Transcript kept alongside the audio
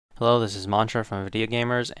Hello, this is Mantra from Video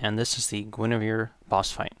Gamers, and this is the Guinevere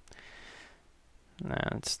boss fight.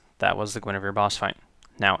 That was the Guinevere boss fight.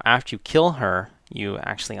 Now, after you kill her, you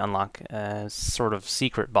actually unlock a sort of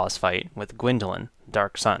secret boss fight with Gwyndolin,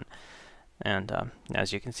 Dark Sun. And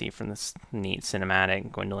as you can see from this neat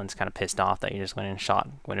cinematic, Gwyndolin's kind of pissed off that you just went and shot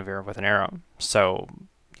Guinevere with an arrow. So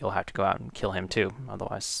you'll have to go out and kill him too.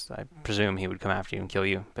 Otherwise, I presume he would come after you and kill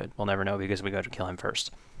you, but we'll never know because we go to kill him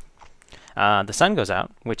first. The sun goes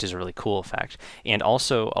out, which is a really cool effect, and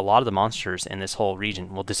also a lot of the monsters in this whole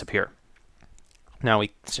region will disappear. Now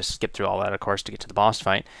we just skip through all that, of course, to get to the boss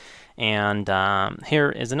fight, and here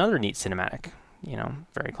is another neat cinematic,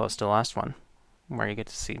 very close to the last one, where you get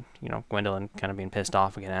to see, Gwyndolin kind of being pissed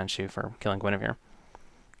off again at you for killing Guinevere.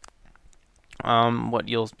 What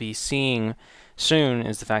you'll be seeing soon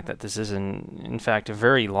is the fact that this is, in fact, a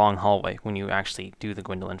very long hallway when you actually do the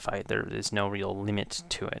Gwyndolin fight. There is no real limit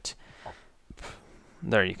to it.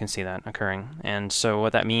 There, you can see that occurring. And so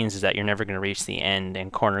what that means is that you're never going to reach the end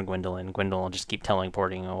and corner Gwyndolin. Gwyndolin will just keep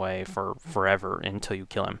teleporting away for forever until you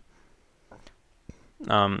kill him.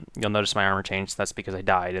 You'll notice my armor changed. That's because I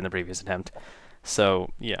died in the previous attempt. So,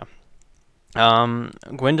 yeah.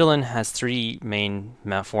 Gwyndolin has three main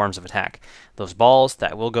forms of attack. Those balls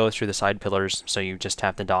that will go through the side pillars, so you just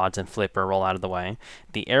have to dodge and flip or roll out of the way.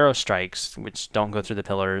 The arrow strikes, which don't go through the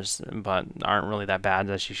pillars, but aren't really that bad.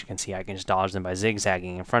 As you can see, I can just dodge them by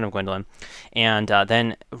zigzagging in front of Gwyndolin. And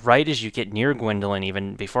then right as you get near Gwyndolin,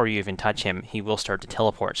 even before you even touch him, he will start to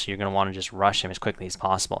teleport, so you're going to want to just rush him as quickly as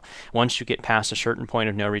possible. Once you get past a certain point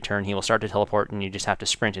of no return, he will start to teleport, and you just have to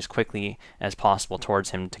sprint as quickly as possible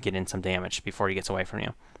towards him to get in some damage before he gets away from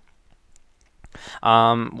you.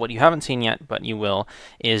 What you haven't seen yet, but you will,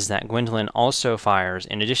 is that Gwyndolin also fires,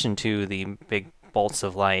 in addition to the big bolts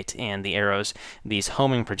of light and the arrows, these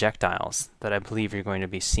homing projectiles that I believe you're going to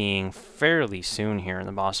be seeing fairly soon here in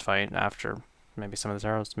the boss fight after maybe some of those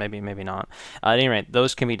arrows, maybe not. At any rate,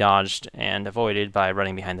 those can be dodged and avoided by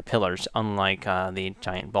running behind the pillars, unlike the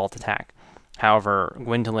giant bolt attack. However,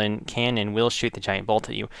 Gwyndolin can and will shoot the giant bolt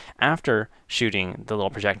at you after shooting the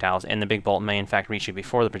little projectiles, and the big bolt may in fact reach you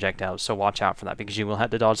before the projectiles, so watch out for that, because you will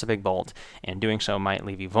have to dodge the big bolt, and doing so might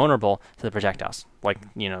leave you vulnerable to the projectiles. Like,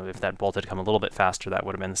 if that bolt had come a little bit faster, that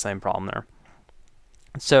would have been the same problem there.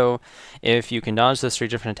 So, if you can dodge those three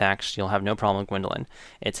different attacks, you'll have no problem with Gwyndolin.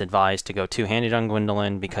 It's advised to go two-handed on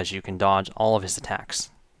Gwyndolin because you can dodge all of his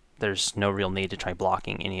attacks. There's no real need to try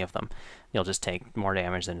blocking any of them. You'll just take more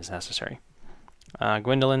damage than is necessary.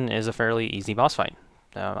 Gwyndolin is a fairly easy boss fight.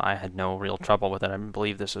 I had no real trouble with it. I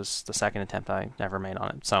believe this was the second attempt I ever made on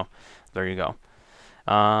it. So, there you go.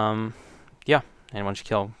 Yeah, and once you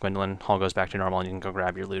kill Gwyndolin, all goes back to normal and you can go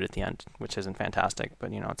grab your loot at the end, which isn't fantastic,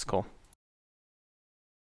 but it's cool.